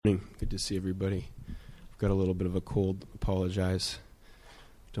Morning. Good to see everybody. I've got a little bit of a cold. Apologize.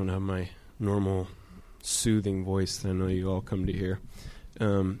 Don't have my normal soothing voice that I know you all come to hear.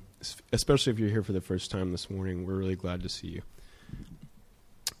 Especially if you're here for the first time this morning, we're really glad to see you.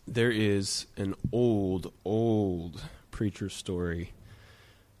 There is an old preacher story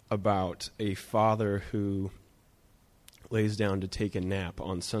about a father who lays down to take a nap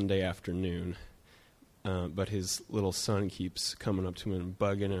on Sunday afternoon. But his little son keeps coming up to him and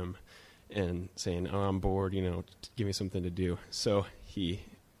bugging him and saying, "Oh, I'm bored, give me something to do." So he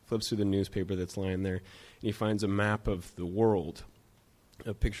flips through the newspaper that's lying there, and he finds a map of the world,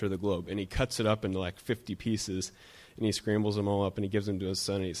 a picture of the globe, and he cuts it up into like 50 pieces, and he scrambles them all up, and he gives them to his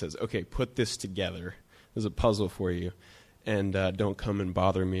son, and he says, "Okay, put this together. There's a puzzle for you, and don't come and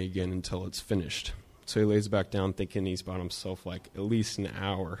bother me again until it's finished." So he lays back down thinking he's bought himself like at least an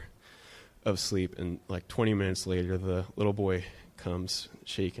hour of sleep, and like 20 minutes later, the little boy comes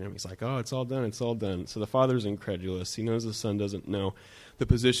shaking him. He's like, "Oh, it's all done, it's all done." So the father's incredulous. He knows the son doesn't know the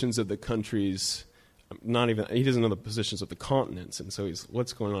positions of the countries, he doesn't know the positions of the continents, and so he's,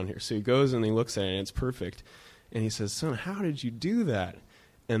 "What's going on here?" So he goes and he looks at it, and it's perfect. And he says, "Son, how did you do that?"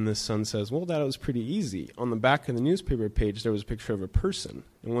 And the son says, "Well, Dad, it was pretty easy. On the back of the newspaper page, there was a picture of a person.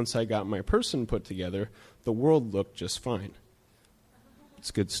 And once I got my person put together, the world looked just fine." It's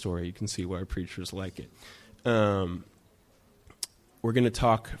a good story. You can see why preachers like it. We're going to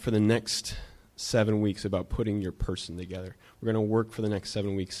talk for the next 7 weeks about putting your person together. We're going to work for the next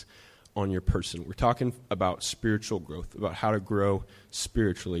 7 weeks on your person. We're talking about spiritual growth, about how to grow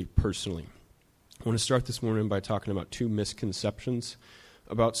spiritually, personally. I want to start this morning by talking about 2 misconceptions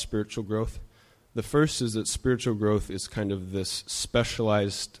about spiritual growth. The first is that spiritual growth is kind of this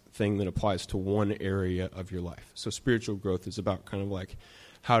specialized thing that applies to one area of your life. So spiritual growth is about kind of like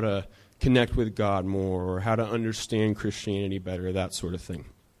how to connect with God more, or how to understand Christianity better, that sort of thing.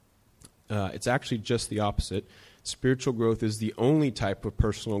 It's actually just the opposite. Spiritual growth is the only type of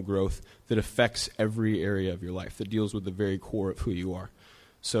personal growth that affects every area of your life, that deals with the very core of who you are.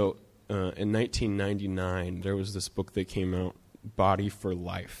 So in 1999, there was this book that came out, Body for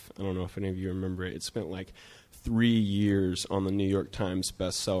Life. I don't know if any of you remember it. It spent like 3 years on the New York Times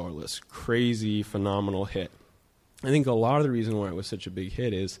bestseller list. Crazy, phenomenal hit. I think a lot of the reason why it was such a big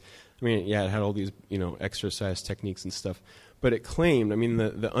hit is, it had all these, exercise techniques and stuff, but it claimed,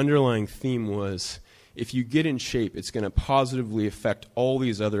 the underlying theme was, if you get in shape, it's going to positively affect all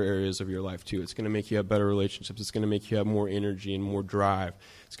these other areas of your life too. It's going to make you have better relationships. It's going to make you have more energy and more drive.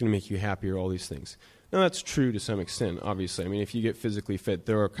 It's going to make you happier, all these things. Now, that's true to some extent, obviously. If you get physically fit,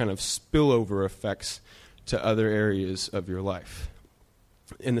 there are kind of spillover effects to other areas of your life.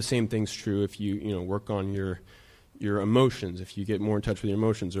 And the same thing's true if you, work on your emotions, if you get more in touch with your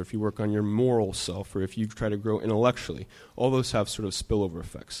emotions, or if you work on your moral self, or if you try to grow intellectually. All those have sort of spillover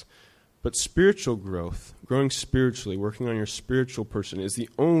effects. But spiritual growth, growing spiritually, working on your spiritual person, is the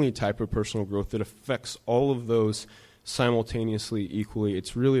only type of personal growth that affects all of those simultaneously, equally.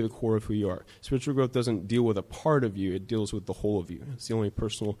 It's really the core of who you are. Spiritual growth doesn't deal with a part of you, it deals with the whole of you. It's the only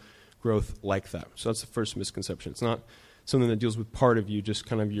personal growth like that. So that's the first misconception. It's not something that deals with part of you, just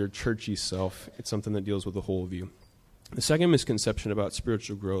kind of your churchy self. It's something that deals with the whole of you. The second misconception about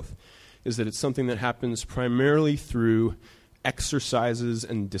spiritual growth is that it's something that happens primarily through exercises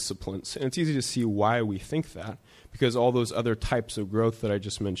and disciplines. And it's easy to see why we think that, because all those other types of growth that I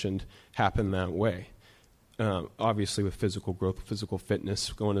just mentioned happen that way. Obviously with physical growth, physical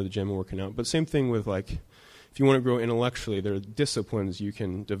fitness, going to the gym and working out. But same thing with if you want to grow intellectually, there are disciplines you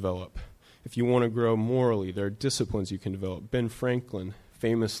can develop. If you want to grow morally, there are disciplines you can develop. Ben Franklin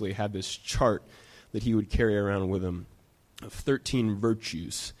famously had this chart that he would carry around with him of 13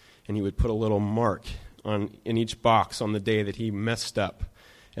 virtues, and he would put a little mark in each box on the day that he messed up,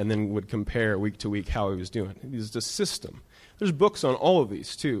 and then would compare week to week how he was doing. It's a system. There's books on all of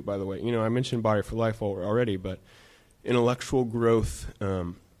these, too, by the way. I mentioned Body for Life already, but intellectual growth,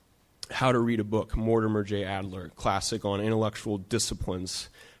 how to read a book, Mortimer J. Adler, classic on intellectual disciplines,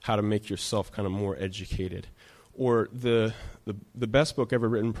 how to make yourself kind of more educated. Or the best book ever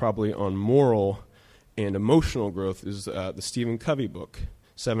written probably on moral and emotional growth is the Stephen Covey book,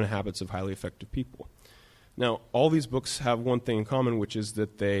 7 Habits of Highly Effective People. Now, all these books have one thing in common, which is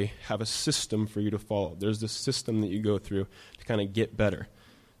that they have a system for you to follow. There's this system that you go through to kind of get better.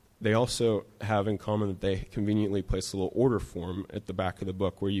 They also have in common that they conveniently place a little order form at the back of the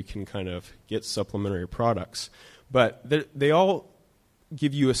book where you can kind of get supplementary products. But they all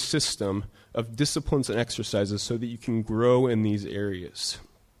give you a system of disciplines and exercises so that you can grow in these areas.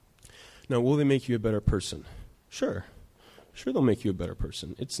 Now, will they make you a better person? Sure. Sure, they'll make you a better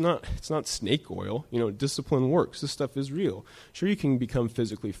person. It's not snake oil. Discipline works. This stuff is real. Sure, you can become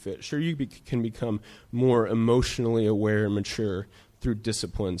physically fit. Sure, you can become more emotionally aware and mature through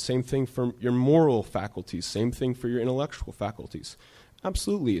discipline. Same thing for your moral faculties. Same thing for your intellectual faculties.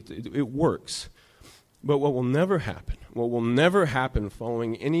 Absolutely, it works. But what will never happen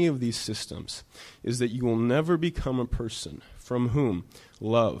following any of these systems is that you will never become a person from whom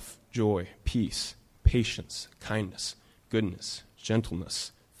love, joy, peace, patience, kindness, goodness,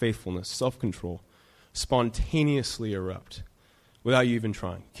 gentleness, faithfulness, self-control spontaneously erupt without you even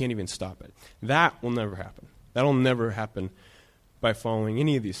trying. You can't even stop it. That will never happen. That'll never happen by following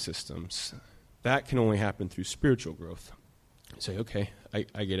any of these systems. That can only happen through spiritual growth. You say, okay,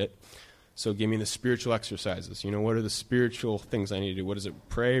 I get it. So give me the spiritual exercises. What are the spiritual things I need to do? What is it?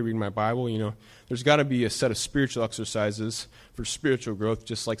 Pray, read my Bible? There's got to be a set of spiritual exercises for spiritual growth,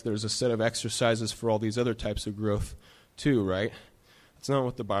 just like there's a set of exercises for all these other types of growth too, right? That's not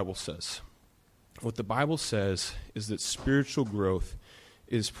what the Bible says. What the Bible says is that spiritual growth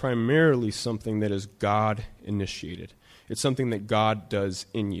is primarily something that is God-initiated. It's something that God does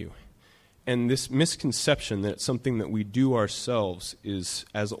in you. And this misconception that it's something that we do ourselves is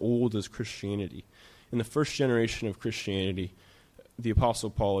as old as Christianity. In the first generation of Christianity, the Apostle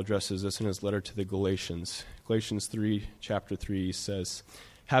Paul addresses this in his letter to the Galatians. Galatians 3, chapter 3 says,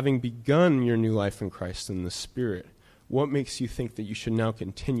 "Having begun your new life in Christ in the Spirit, what makes you think that you should now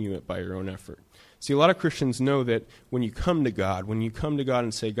continue it by your own effort?" See, a lot of Christians know that when you come to God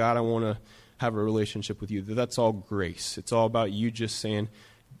and say, "God, I want to have a relationship with you," that's all grace. It's all about you just saying,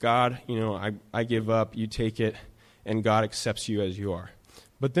 "God, I give up, you take it," and God accepts you as you are.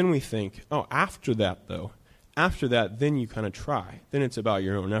 But then we think, after that, then you kind of try. Then it's about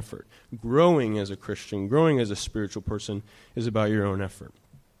your own effort. Growing as a Christian, growing as a spiritual person is about your own effort.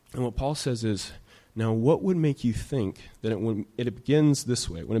 And what Paul says is, now what would make you think that when it begins this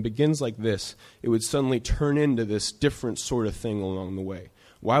way, when it begins like this, it would suddenly turn into this different sort of thing along the way?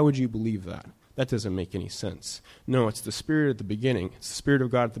 Why would you believe that? That doesn't make any sense. No, it's the Spirit at the beginning. It's the Spirit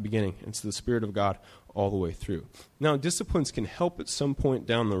of God at the beginning. It's the Spirit of God all the way through. Now, disciplines can help at some point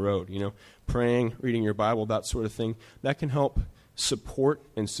down the road. Praying, reading your Bible, that sort of thing. That can help support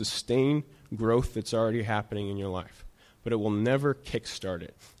and sustain growth that's already happening in your life. But it will never kickstart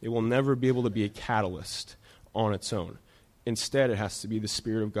it. It will never be able to be a catalyst on its own. Instead, it has to be the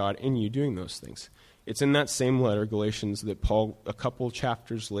Spirit of God in you doing those things. It's in that same letter, Galatians, that Paul, a couple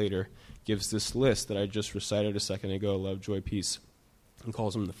chapters later, gives this list that I just recited a second ago, love, joy, peace, and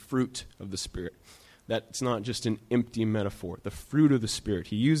calls them the fruit of the Spirit. That's not just an empty metaphor. The fruit of the Spirit.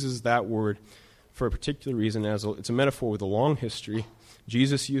 He uses that word for a particular reason. It's a metaphor with a long history.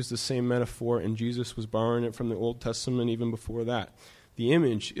 Jesus used the same metaphor, and Jesus was borrowing it from the Old Testament even before that. The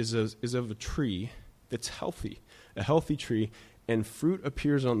image is of a tree that's healthy, a healthy tree, and fruit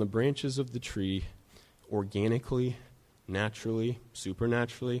appears on the branches of the tree organically, naturally,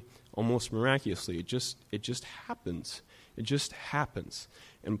 supernaturally, almost miraculously. It just happens. It just happens.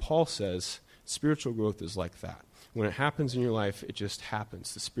 And Paul says spiritual growth is like that. When it happens in your life, it just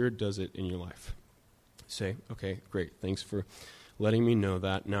happens. The Spirit does it in your life. Say, okay, great. Thanks for letting me know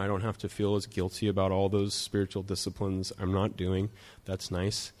that. Now I don't have to feel as guilty about all those spiritual disciplines I'm not doing. That's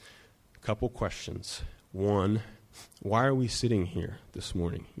nice. A couple questions. One, why are we sitting here this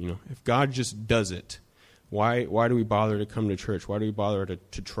morning? If God just does it, why do we bother to come to church? Why do we bother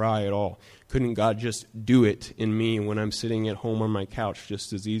to try at all? Couldn't God just do it in me when I'm sitting at home on my couch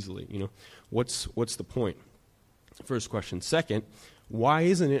just as easily? What's the point? First question. Second, why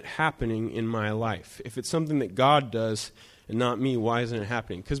isn't it happening in my life? If it's something that God does and not me, why isn't it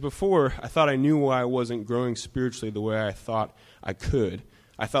happening? Because before, I thought I knew why I wasn't growing spiritually the way I thought I could.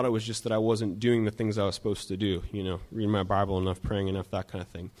 I thought it was just that I wasn't doing the things I was supposed to do, reading my Bible enough, praying enough, that kind of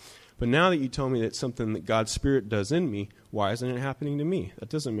thing. But now that you tell me that it's something that God's Spirit does in me, why isn't it happening to me? That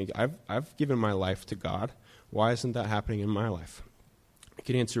doesn't make I've given my life to God. Why isn't that happening in my life? I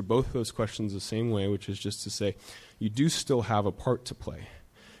can answer both those questions the same way, which is just to say, you do still have a part to play.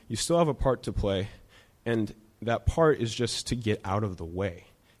 You still have a part to play, and that part is just to get out of the way.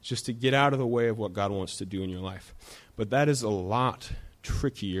 It's just to get out of the way of what God wants to do in your life. But that is a lot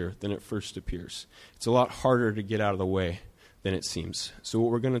trickier than it first appears. It's a lot harder to get out of the way than it seems. So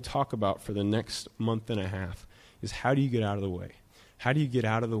what we're going to talk about for the next month and a half is how do you get out of the way? How do you get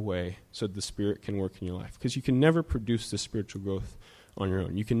out of the way so that the Spirit can work in your life? Because you can never produce the spiritual growth on your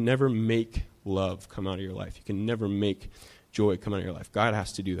own. You can never make love come out of your life. You can never make joy come out of your life. God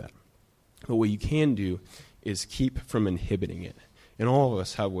has to do that. But what you can do is keep from inhibiting it. And all of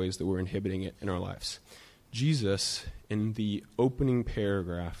us have ways that we're inhibiting it in our lives. Jesus, in the opening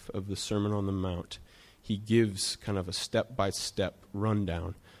paragraph of the Sermon on the Mount, he gives kind of a step-by-step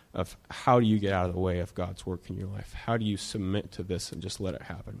rundown of how do you get out of the way of God's work in your life? How do you submit to this and just let it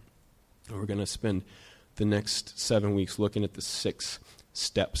happen? And we're going to spend the next 7 weeks looking at the 6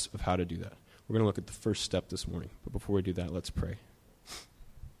 steps of how to do that. We're going to look at the first step this morning. But before we do that, let's pray.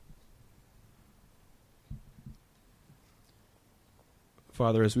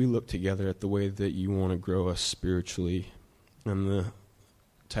 Father, as we look together at the way that you want to grow us spiritually and the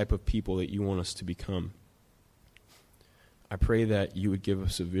type of people that you want us to become, I pray that you would give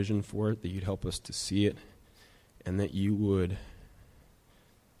us a vision for it, that you'd help us to see it, and that you would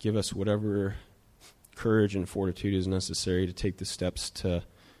give us whatever courage and fortitude is necessary to take the steps to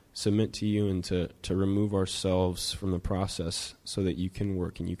submit to you and to remove ourselves from the process so that you can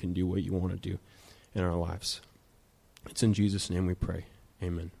work and you can do what you want to do in our lives. It's in Jesus' name we pray.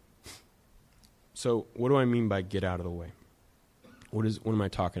 Amen. So what do I mean by get out of the way? What am I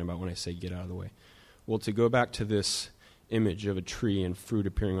talking about when I say get out of the way? Well, to go back to this image of a tree and fruit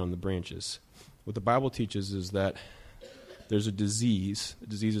appearing on the branches, what the Bible teaches is that there's a disease. The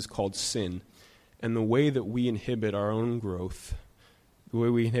disease is called sin. And the way that we inhibit our own growth, the way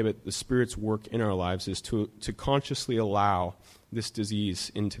we inhibit the Spirit's work in our lives is to consciously allow this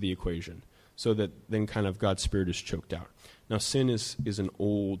disease into the equation so that then kind of God's Spirit is choked out. Now, sin is an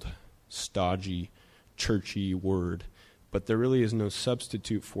old, stodgy, churchy word, but there really is no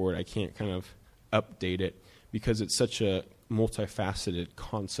substitute for it. I can't kind of update it because it's such a multifaceted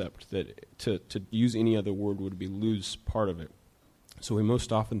concept that to use any other word would be lose part of it. So we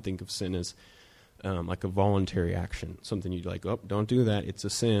most often think of sin as like a voluntary action, something you'd like, oh, don't do that, it's a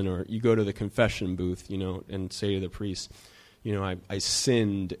sin. Or you go to the confession booth, and say to the priest, I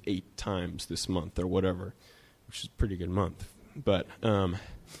sinned 8 times this month or whatever, which is a pretty good month. But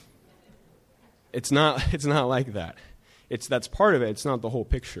it's not like that. That's part of it. It's not the whole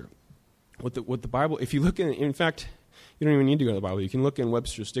picture. What the Bible, if you look in fact, you don't even need to go to the Bible. You can look in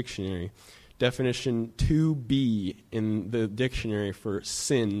Webster's dictionary. Definition 2B in the dictionary for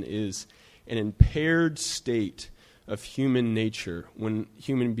sin is an impaired state of human nature when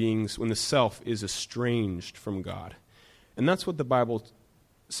the self is estranged from God. And that's what the Bible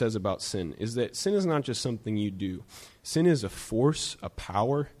says about sin, is that sin is not just something you do. Sin is a force, a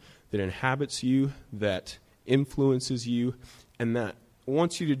power that inhabits you, that influences you, and that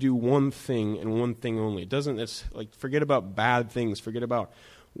wants you to do one thing and one thing only. It's like, forget about bad things, forget about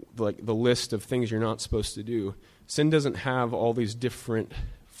the list of things you're not supposed to do. Sin doesn't have all these different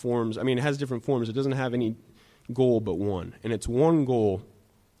forms. I mean, it has different forms. It doesn't have any goal but one. And its one goal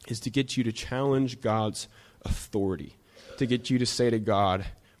is to get you to challenge God's authority, to get you to say to God,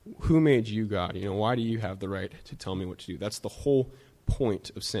 who made you God? Why do you have the right to tell me what to do? That's the whole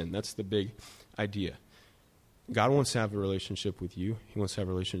point of sin. That's the big idea. God wants to have a relationship with you. He wants to have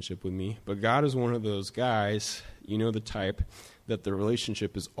a relationship with me. But God is one of those guys, the type, that the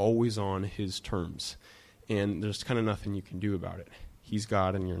relationship is always on his terms. And there's kind of nothing you can do about it. He's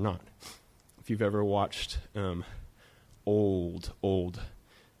God and you're not. If you've ever watched old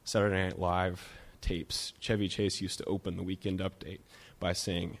Saturday Night Live tapes, Chevy Chase used to open the Weekend Update by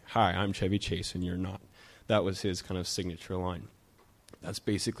saying, "Hi, I'm Chevy Chase and you're not." That was his kind of signature line. That's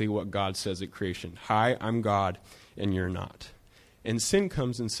basically what God says at creation. Hi, I'm God and you're not. And sin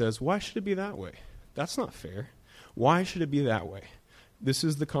comes and says, why should it be that way? That's not fair. Why should it be that way? This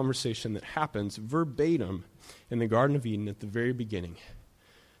is the conversation that happens verbatim in the Garden of Eden at the very beginning.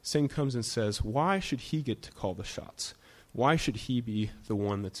 Sin comes and says, why should he get to call the shots? Why should he be the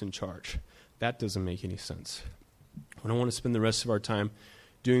one that's in charge? That doesn't make any sense. What I want to spend the rest of our time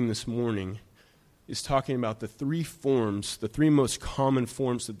doing this morning is talking about the 3 forms, the 3 most common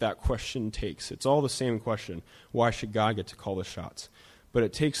forms that question takes. It's all the same question. Why should God get to call the shots? But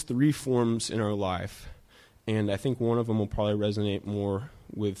it takes 3 forms in our life, and I think one of them will probably resonate more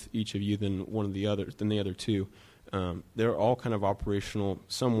with each of you than the other 2. They're all kind of operational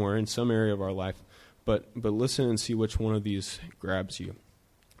somewhere in some area of our life, but listen and see which one of these grabs you.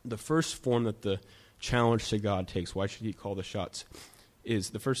 The first form that the challenge to God takes, why should he call the shots,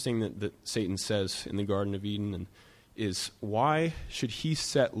 is the first thing that Satan says in the Garden of Eden is, why should he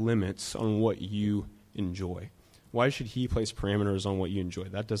set limits on what you enjoy? Why should he place parameters on what you enjoy?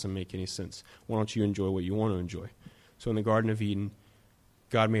 That doesn't make any sense. Why don't you enjoy what you want to enjoy? So in the Garden of Eden,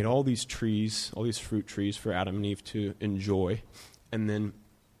 God made all these trees, all these fruit trees for Adam and Eve to enjoy, and then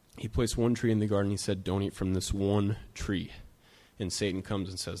he placed one tree in the garden. He said, don't eat from this one tree. And Satan comes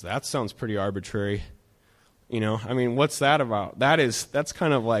and says, that sounds pretty arbitrary. What's that about? That's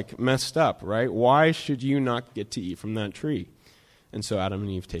kind of like messed up, right? Why should you not get to eat from that tree? And so Adam and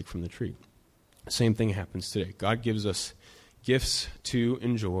Eve take from the tree. Same thing happens today. God gives us gifts to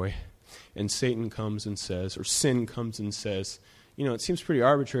enjoy, And Satan comes and says, or sin comes and says, it seems pretty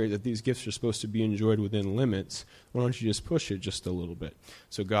arbitrary that these gifts are supposed to be enjoyed within limits. Why don't you just push it just a little bit?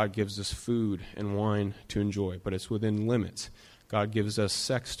 So God gives us food and wine to enjoy, but it's within limits. God gives us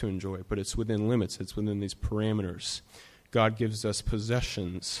sex to enjoy, but it's within limits. It's within these parameters. God gives us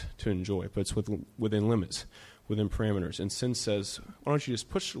possessions to enjoy, but it's within limits, within parameters. And sin says, why don't you just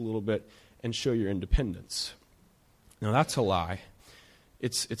push it a little bit and show your independence? Now that's a lie.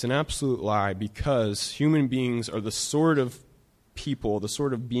 It's an absolute lie, because human beings are the sort of people, the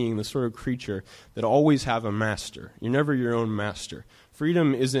sort of being, the sort of creature that always have a master. You're never your own master.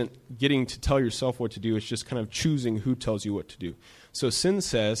 Freedom isn't getting to tell yourself what to do. It's just kind of choosing who tells you what to do. So sin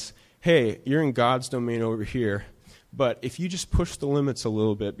says, hey, you're in God's domain over here, but if you just push the limits a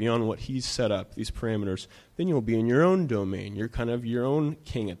little bit beyond what he's set up, these parameters, then you'll be in your own domain. You're kind of your own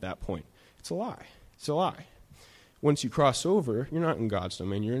king at that point. It's a lie. It's a lie. Once you cross over, you're not in God's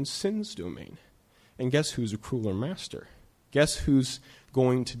domain. You're in sin's domain. And guess who's a crueler master? Guess who's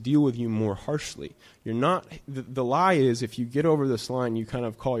going to deal with you more harshly? You're not. The lie is, if you get over this line, you kind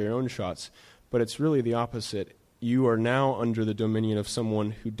of call your own shots, but it's really the opposite. You are now under the dominion of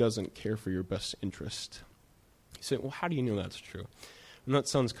someone who doesn't care for your best interest. You say, well, how do you know that's true? And that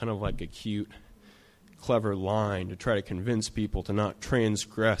sounds kind of like a cute, clever line to try to convince people to not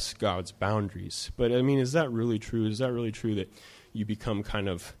transgress God's boundaries. But, is that really true? Is that really true that you become kind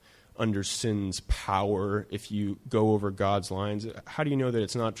of under sin's power if you go over God's lines? How do you know that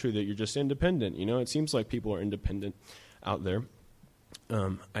it's not true that you're just independent? It seems like people are independent out there.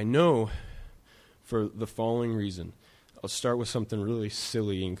 I know for the following reason. I'll start with something really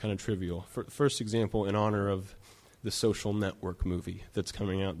silly and kind of trivial. First example, in honor of the Social Network movie that's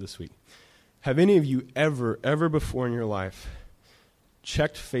coming out this week. Have any of you ever before in your life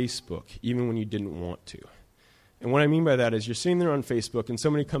checked Facebook even when you didn't want to? And what I mean by that is, you're sitting there on Facebook and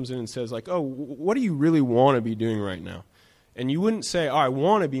somebody comes in and says, like, oh, what do you really want to be doing right now? And you wouldn't say, oh, I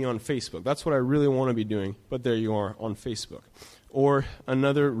want to be on Facebook. That's what I really want to be doing. But there you are on Facebook. Or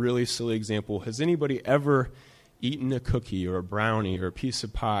another really silly example, has anybody ever eaten a cookie or a brownie or a piece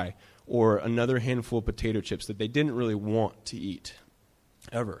of pie or another handful of potato chips that they didn't really want to eat?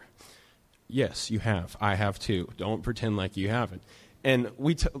 Ever? Yes, you have. I have too. Don't pretend like you haven't. And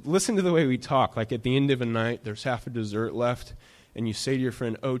listen to the way we talk. Like at the end of a night, there's half a dessert left, and you say to your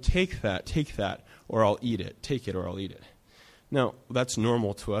friend, oh, take that, or I'll eat it. Take it, or I'll eat it. Now, that's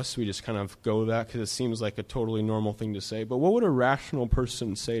normal to us. We just kind of go with that because it seems like a totally normal thing to say. But what would a rational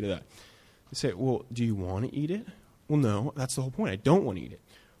person say to that? They say, well, do you want to eat it? Well, no, that's the whole point. I don't want to eat it.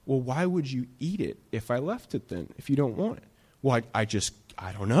 Well, why would you eat it if I left it then, if you don't want it? Well, I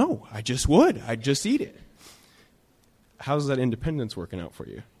don't know. I just would. I'd just eat it. How's that independence working out for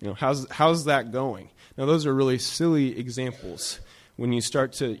you? How's that going? Now, those are really silly examples. When you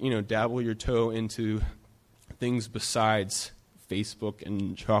start to, dabble your toe into things besides Facebook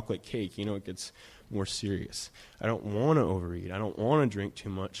and chocolate cake, it gets more serious. I don't want to overeat. I don't want to drink too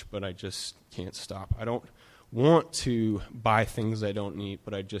much, but I just can't stop. I don't want to buy things I don't need,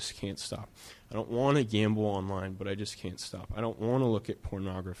 but I just can't stop. I don't want to gamble online, but I just can't stop. I don't want to look at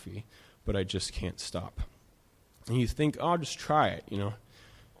pornography, but I just can't stop. And you think, oh, I'll just try it,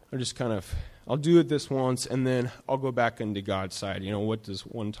 I'll do it this once, and then I'll go back into God's side. What does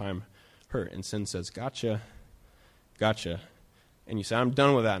one time hurt? And sin says, gotcha. And you say, I'm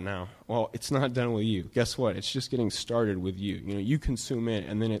done with that now. Well, it's not done with you. Guess what? It's just getting started with you. You consume it,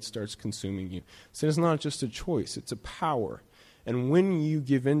 and then it starts consuming you. Sin is not just a choice. It's a power. And when you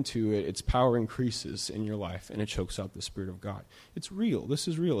give into it, its power increases in your life, and it chokes out the Spirit of God. It's real. This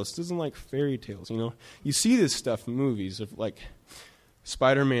is real. This isn't like fairy tales. You see this stuff in movies of like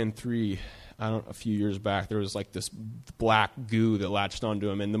Spider-Man 3. A few years back, there was like this black goo that latched onto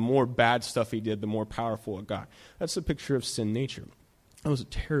him, and the more bad stuff he did, the more powerful it got. That's a picture of sin nature. That was a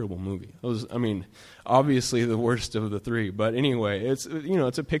terrible movie. It was, obviously the worst of the three. But anyway, it's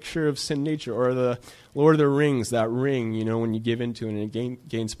a picture of sin nature. Or the Lord of the Rings, that ring, when you give into it and it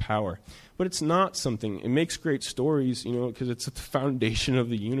gains power. But it's not something, it makes great stories, because it's at the foundation of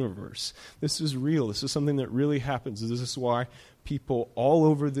the universe. This is real. This is something that really happens. This is why people all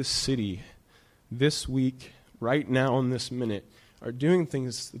over this city, this week, right now in this minute, are doing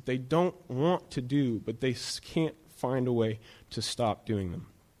things that they don't want to do, but they can't find a way to stop doing them.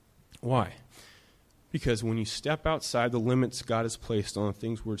 Why? Because when you step outside the limits God has placed on the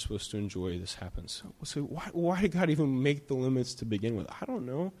things we're supposed to enjoy, this happens. So why did God even make the limits to begin with? I don't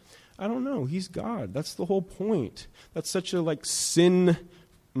know. He's God. That's the whole point. That's such a sin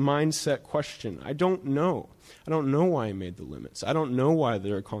mindset question. I don't know. I don't know why he made the limits. I don't know why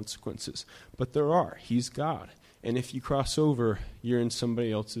there are consequences, but there are. He's God. And if you cross over, you're in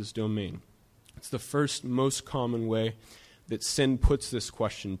somebody else's domain. It's the first most common way that sin puts this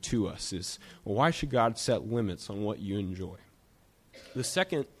question to us is, well, why should God set limits on what you enjoy? The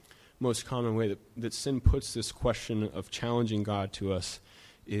second most common way that sin puts this question of challenging God to us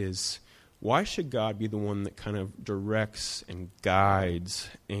is, why should God be the one that kind of directs and guides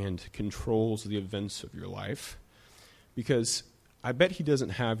and controls the events of your life? Because I bet he doesn't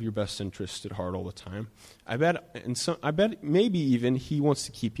have your best interest at heart all the time. I bet maybe even he wants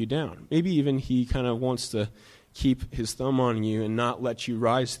to keep you down. Maybe even he kind of wants to keep his thumb on you and not let you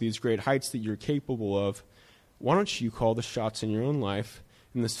rise to these great heights that you're capable of. Why don't you call the shots in your own life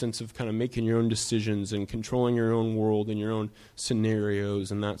in the sense of kind of making your own decisions and controlling your own world and your own scenarios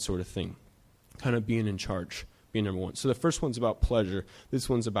and that sort of thing? Kind of being in charge, being number one. So the first one's about pleasure. This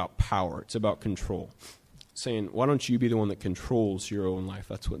one's about power. It's about control. Saying, why don't you be the one that controls your own life?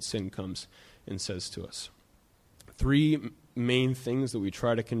 That's what sin comes and says to us. Three main things that we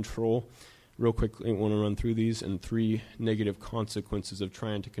try to control. Real quickly, I want to run through these, and three negative consequences of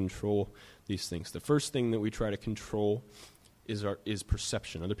trying to control these things. The first thing that we try to control is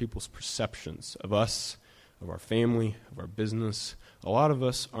perception, other people's perceptions of us, of our family, of our business. A lot of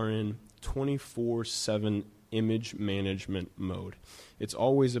us are in 24/7 image management mode. It's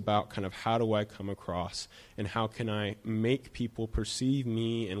always about kind of how do I come across and how can I make people perceive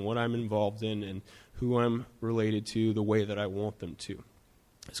me and what I'm involved in and who I'm related to the way that I want them to.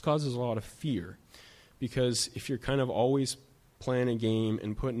 This causes a lot of fear because if you're kind of always playing a game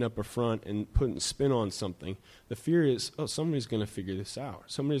and putting up a front and putting spin on something, the fear is, oh, somebody's going to figure this out.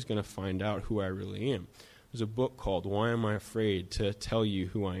 Somebody's going to find out who I really am. There's a book called Why Am I Afraid to Tell You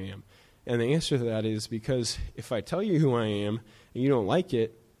Who I Am? And the answer to that is because if I tell you who I am and you don't like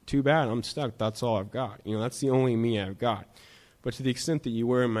it, too bad, I'm stuck. That's all I've got. That's the only me I've got. But to the extent that you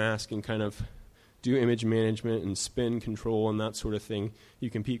wear a mask and kind of do image management and spin control and that sort of thing, you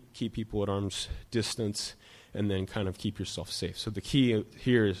can keep people at arm's distance and then kind of keep yourself safe. So the key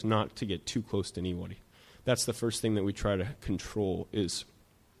here is not to get too close to anybody. That's the first thing that we try to control is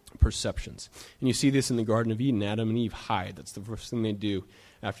perceptions. And you see this in the Garden of Eden. Adam and Eve hide. That's the first thing they do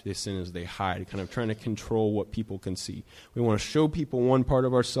after they sin is they hide, kind of trying to control what people can see. We want to show people one part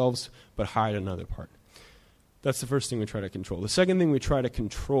of ourselves, but hide another part. That's the first thing we try to control. The second thing we try to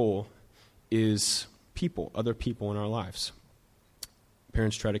control is people, other people in our lives.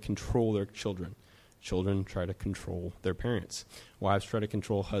 Parents try to control their children. Children try to control their parents. Wives try to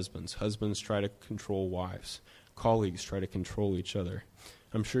control husbands. Husbands try to control wives. Colleagues try to control each other.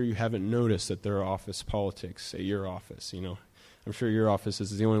 I'm sure you haven't noticed that there are office politics at your office, I'm sure your office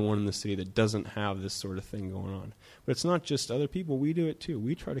is the only one in the city that doesn't have this sort of thing going on. But it's not just other people. We do it too.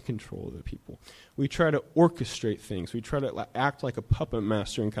 We try to control other people. We try to orchestrate things. We try to act like a puppet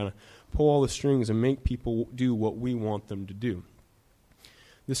master and kind of pull all the strings and make people do what we want them to do.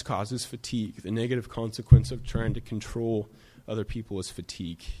 This causes fatigue. The negative consequence of trying to control other people is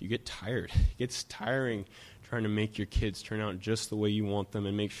fatigue. You get tired. It gets tiring trying to make your kids turn out just the way you want them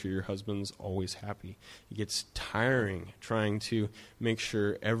and make sure your husband's always happy. It gets tiring trying to make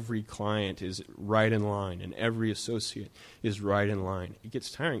sure every client is right in line and every associate is right in line. It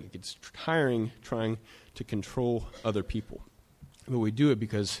gets tiring. It gets tiring trying to control other people. But we do it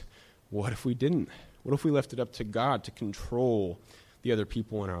because what if we didn't? What if we left it up to God to control the other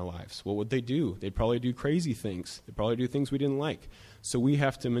people in our lives? What would they do? They'd probably do crazy things. They'd probably do things we didn't like. So we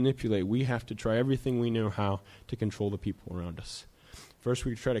have to manipulate. We have to try everything we know how to control the people around us. First,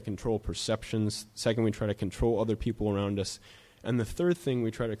 we try to control perceptions. Second, we try to control other people around us. And the third thing we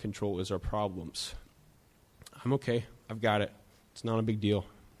try to control is our problems. I'm okay. I've got it. It's not a big deal.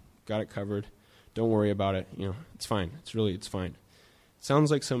 Got it covered. Don't worry about it. It's fine. It's fine. It sounds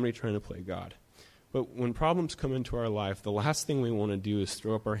like somebody trying to play God. But when problems come into our life, the last thing we want to do is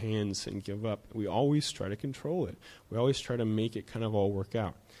throw up our hands and give up. We always try to control it. We always try to make it kind of all work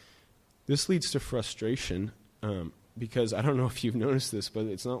out. This leads to frustration because I don't know if you've noticed this, but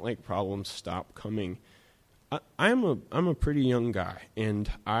it's not like problems stop coming. I'm a pretty young guy, and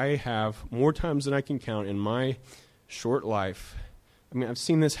I have more times than I can count in my short life. I mean, I've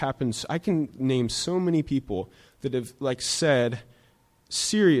seen this happen. I can name so many people that have said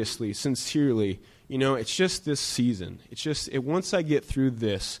seriously, sincerely, it's just this season. It's just once I get through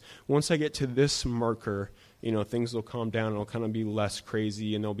this, once I get to this marker, things will calm down. It'll kind of be less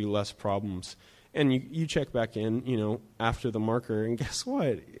crazy and there'll be less problems. And you check back in, after the marker, and guess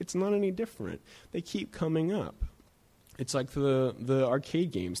what? It's not any different. They keep coming up. It's like the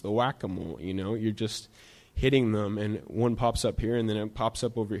arcade games, the whack-a-mole, you're just hitting them, and one pops up here, and then it pops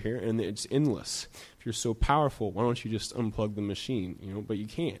up over here, and it's endless. If you're so powerful, why don't you just unplug the machine? But you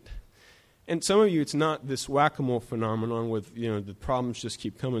can't. And some of you, it's not this whack-a-mole phenomenon with, the problems just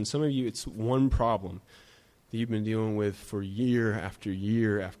keep coming. Some of you, it's one problem that you've been dealing with for year after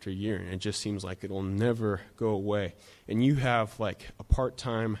year after year, and it just seems like it'll never go away. And you have like a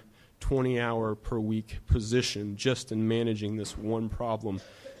part-time, 20-hour per week position just in managing this one problem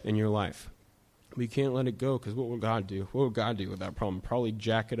in your life. But you can't let it go, because what will God do? What will God do with that problem? Probably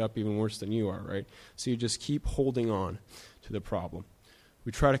jack it up even worse than you are, right? So you just keep holding on to the problem.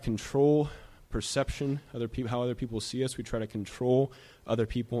 We try to control perception, how other people see us. We try to control other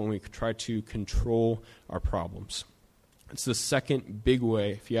people, and we try to control our problems. It's the second big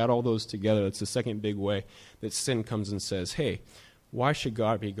way. If you add all those together, it's the second big way that sin comes and says, hey, why should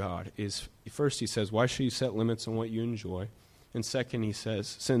God be God? First he says, why should you set limits on what you enjoy? And second,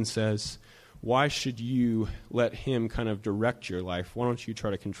 sin says, why should you let him kind of direct your life? Why don't you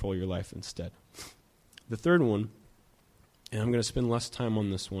try to control your life instead? The third one, and I'm going to spend less time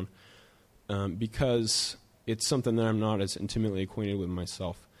on this one, because it's something that I'm not as intimately acquainted with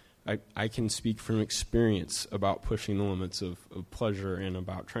myself. I can speak from experience about pushing the limits of pleasure and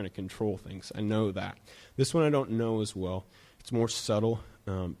about trying to control things. I know that. This one I don't know as well. It's more subtle,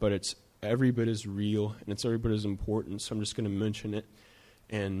 but it's every bit as real, and it's every bit as important, so I'm just going to mention it.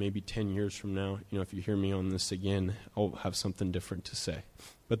 And maybe 10 years from now, if you hear me on this again, I'll have something different to say.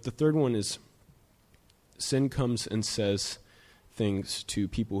 But the third one is sin comes and says things to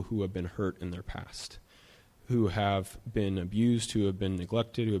people who have been hurt in their past, who have been abused, who have been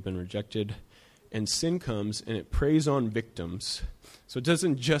neglected, who have been rejected. And sin comes and it preys on victims. So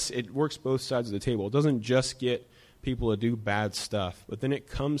it works both sides of the table. It doesn't just get people to do bad stuff, but then it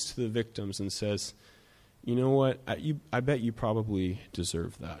comes to the victims and says, you know what, I bet you probably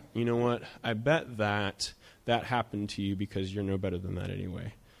deserve that. You know what, I bet that happened to you because you're no better than that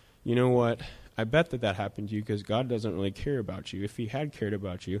anyway. You know what, I bet that happened to you because God doesn't really care about you. If he had cared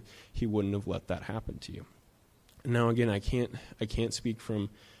about you, he wouldn't have let that happen to you. Now again, I can't speak from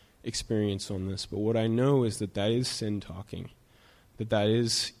experience on this, but what I know is that is sin talking, that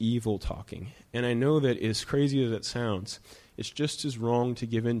is evil talking. And I know that as crazy as it sounds, it's just as wrong to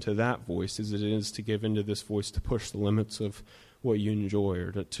give in to that voice as it is to give into this voice to push the limits of what you enjoy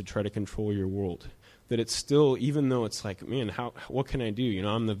or to try to control your world. That it's still, even though it's like, man, what can I do?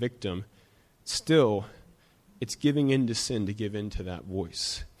 I'm the victim. Still, it's giving in to sin to give in to that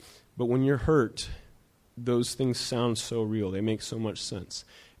voice. But when you're hurt, those things sound so real. They make so much sense.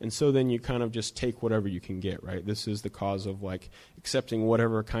 And so then you kind of just take whatever you can get, right? This is the cause of accepting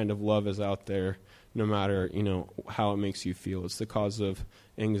whatever kind of love is out there, no matter, how it makes you feel. It's the cause of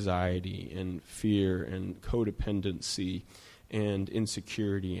anxiety and fear and codependency and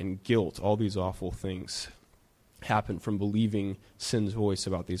insecurity and guilt. All these awful things happen from believing sin's voice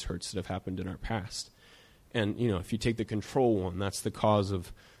about these hurts that have happened in our past. And, if you take the control one, that's the cause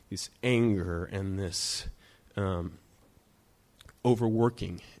of this anger and this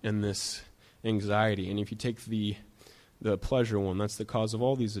overworking and this anxiety. And if you take the pleasure one, that's the cause of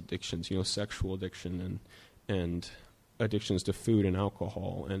all these addictions, sexual addiction and addictions to food and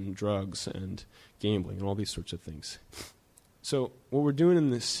alcohol and drugs and gambling and all these sorts of things. So what we're doing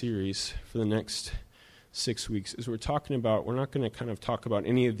in this series for the next 6 weeks is we're not going to kind of talk about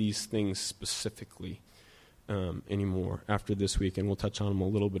any of these things specifically anymore after this week, and we'll touch on them a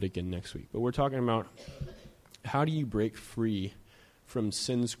little bit again next week. But we're talking about how do you break free from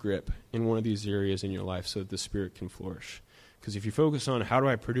sin's grip in one of these areas in your life so that the Spirit can flourish. Because if you focus on how do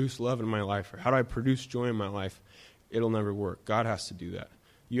I produce love in my life or how do I produce joy in my life, it'll never work. God has to do that.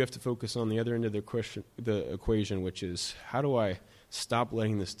 You have to focus on the other end of the equation, which is how do I stop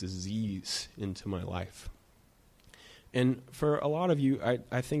letting this disease into my life? And for a lot of you,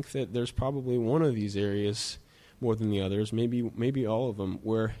 I think that there's probably one of these areas more than the others, maybe all of them,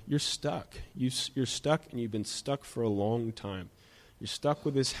 where you're stuck. You're stuck, and you've been stuck for a long time. You're stuck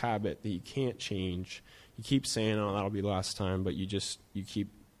with this habit that you can't change. You keep saying, oh, that'll be last time, but you keep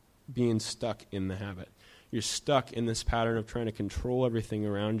being stuck in the habit. You're stuck in this pattern of trying to control everything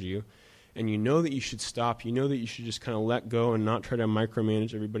around you, and you know that you should stop. You know that you should just kind of let go and not try to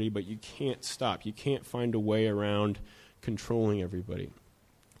micromanage everybody, but you can't stop. You can't find a way around controlling everybody.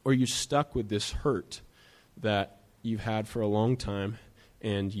 Or you're stuck with this hurt that you've had for a long time,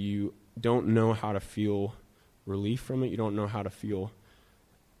 and you don't know how to feel relief from it. You don't know how to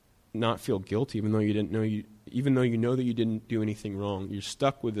not feel guilty, even though you know that you didn't do anything wrong. You're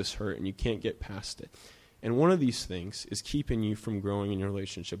stuck with this hurt, and you can't get past it. And one of these things is keeping you from growing in your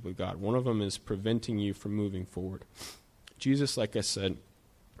relationship with God. One of them is preventing you from moving forward. Jesus, like I said,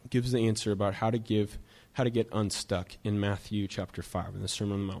 gives the answer about how to get unstuck in Matthew chapter 5 in the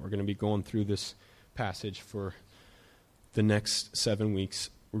Sermon on the Mount. We're going to be going through this passage for the next 7 weeks.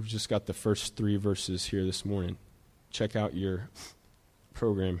 we've just got the first 3 verses here this morning. Check out your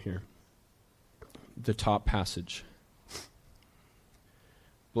program here. The top passage.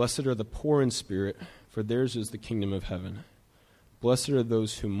 Blessed are the poor in spirit, for theirs is the kingdom of heaven. Blessed are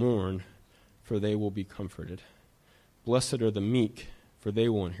those who mourn, for they will be comforted. Blessed are the meek, for they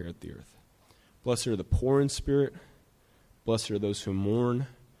will inherit the earth. Blessed are the poor in spirit. Blessed are those who mourn.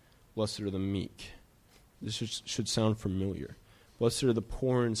 Blessed are the meek. This should sound familiar. Blessed are the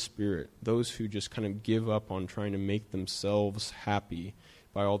poor in spirit, those who just kind of give up on trying to make themselves happy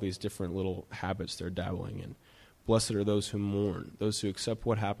by all these different little habits they're dabbling in. Blessed are those who mourn, those who accept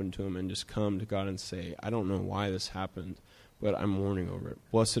what happened to them and just come to God and say, I don't know why this happened, but I'm mourning over it.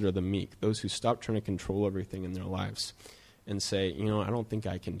 Blessed are the meek, those who stop trying to control everything in their lives and say, I don't think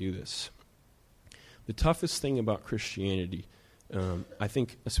I can do this. The toughest thing about Christianity, I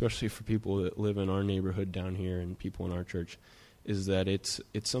think especially for people that live in our neighborhood down here and people in our church, is that it's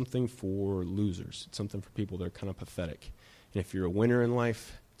something for losers. It's something for people that are kind of pathetic. And if you're a winner in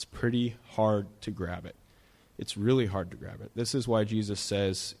life, it's pretty hard to grab it. It's really hard to grab it. This is why Jesus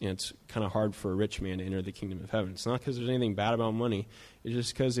says it's kind of hard for a rich man to enter the kingdom of heaven. It's not because there's anything bad about money. It's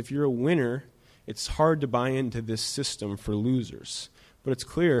just because if you're a winner, it's hard to buy into this system for losers. But it's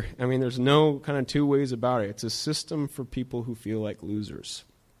clear. There's no kind of 2 ways about it. It's a system for people who feel like losers.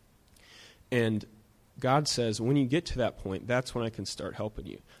 And God says, when you get to that point, that's when I can start helping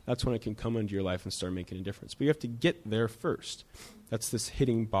you. That's when I can come into your life and start making a difference. But you have to get there first. That's this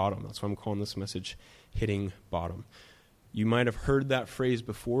hitting bottom. That's why I'm calling this message hitting bottom. You might have heard that phrase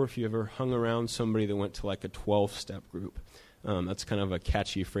before if you ever hung around somebody that went to like a 12-step group. That's kind of a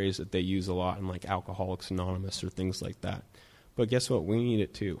catchy phrase that they use a lot in like Alcoholics Anonymous or things like that. But guess what? We need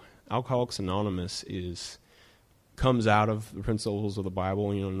it too. Alcoholics Anonymous comes out of the principles of the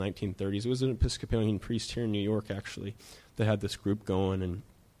Bible. In the 1930s, it was an Episcopalian priest here in New York, actually, that had this group going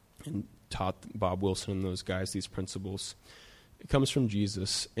and taught Bob Wilson and those guys these principles. It comes from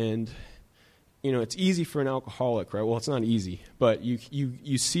Jesus, and it's easy for an alcoholic, right? Well, it's not easy, but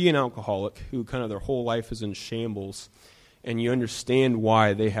you see an alcoholic who kind of their whole life is in shambles, and you understand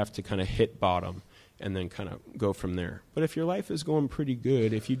why they have to kind of hit bottom and then kind of go from there. But if your life is going pretty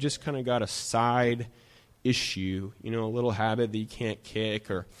good, if you just kind of got a side issue, a little habit that you can't kick,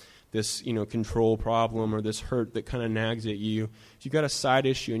 or this, control problem, or this hurt that kind of nags at you, if you've got a side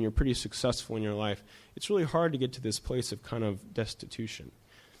issue and you're pretty successful in your life, it's really hard to get to this place of kind of destitution.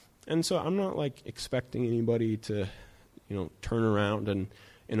 And so I'm not expecting anybody to, turn around and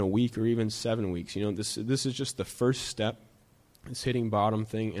in a week or even 7 weeks. This is just the first step, this hitting bottom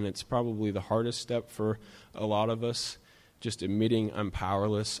thing, and it's probably the hardest step for a lot of us, just admitting I'm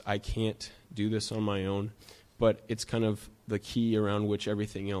powerless, I can't do this on my own, but it's kind of the key around which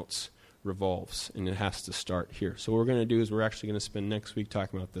everything else revolves, and it has to start here. So what we're going to do is we're actually going to spend next week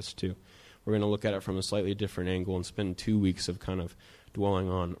talking about this too. We're going to look at it from a slightly different angle and spend 2 weeks of kind of dwelling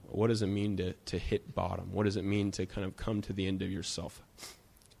on what does it mean to hit bottom? What does it mean to kind of come to the end of yourself?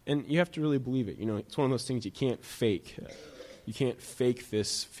 And you have to really believe it. It's one of those things you can't fake. You can't fake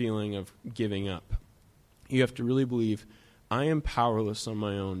this feeling of giving up. You have to really believe, I am powerless on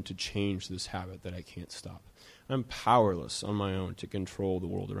my own to change this habit that I can't stop. I'm powerless on my own to control the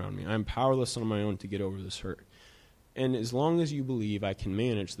world around me. I'm powerless on my own to get over this hurt. And as long as you believe I can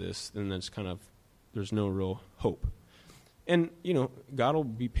manage this, then there's no real hope. And, God will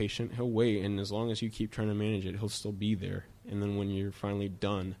be patient. He'll wait. And as long as you keep trying to manage it, he'll still be there. And then when you're finally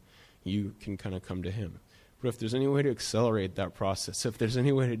done, you can kind of come to him. But if there's any way to accelerate that process, if there's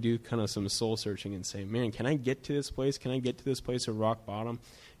any way to do kind of some soul searching and say, man, can I get to this place? Can I get to this place of rock bottom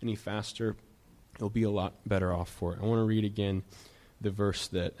any faster? You'll be a lot better off for it. I want to read again the verse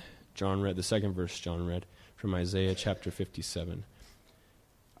that John read, the second verse John read from Isaiah chapter 57.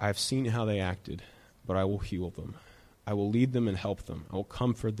 I have seen how they acted, but I will heal them. I will lead them and help them. I will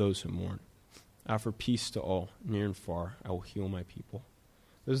comfort those who mourn. I offer peace to all, near and far. I will heal my people.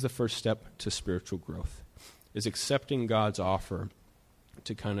 This is the first step to spiritual growth, is accepting God's offer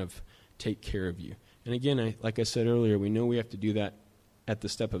to kind of take care of you. And again, like I said earlier, we know we have to do that at the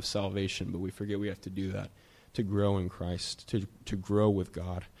step of salvation, but we forget we have to do that to grow in Christ, to grow with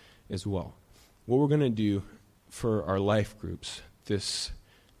God as well. What we're going to do for our life groups this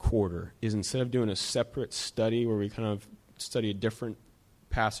quarter is, instead of doing a separate study where we kind of study a different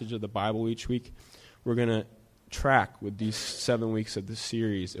passage of the Bible each week, we're going to track with these 7 weeks of this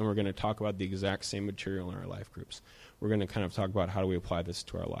series, and we're going to talk about the exact same material in our life groups. We're going to kind of talk about how do we apply this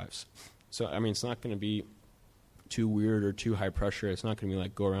to our lives. So, it's not going to be too weird or too high pressure. It's not going to be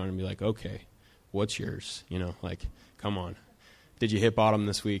go around and be like, okay, what's yours? Come on. did you hit bottom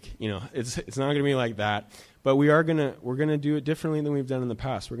this week? It's not going to be like that. But we're gonna do it differently than we've done in the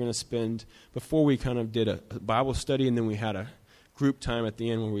past. We're going to spend, before we kind of did a Bible study, and then we had a group time at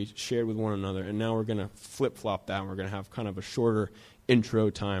the end where we shared with one another, and now we're going to flip-flop that, and we're going to have kind of a shorter intro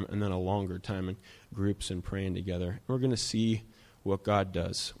time and then a longer time in groups and praying together. And we're going to see what God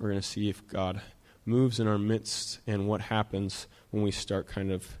does. We're going to see if God moves in our midst and what happens when we start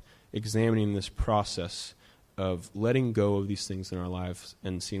kind of examining this process of letting go of these things in our lives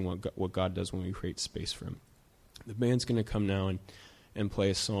and seeing what God does when we create space for him. The band's going to come now and play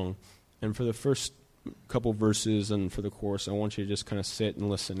a song. And for the first couple verses and for the chorus, I want you to just kind of sit and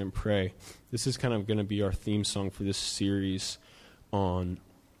listen and pray. This is kind of going to be our theme song for this series on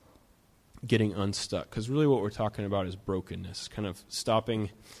getting unstuck. Because really what we're talking about is brokenness, kind of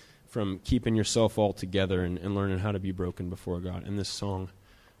stopping from keeping yourself all together and learning how to be broken before God. And this song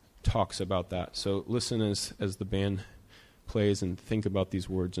talks about that. So listen as the band plays and think about these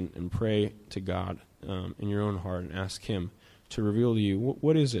words and pray to God in your own heart and ask him to reveal to you,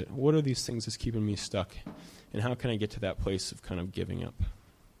 what is it? What are these things that's keeping me stuck? And how can I get to that place of kind of giving up?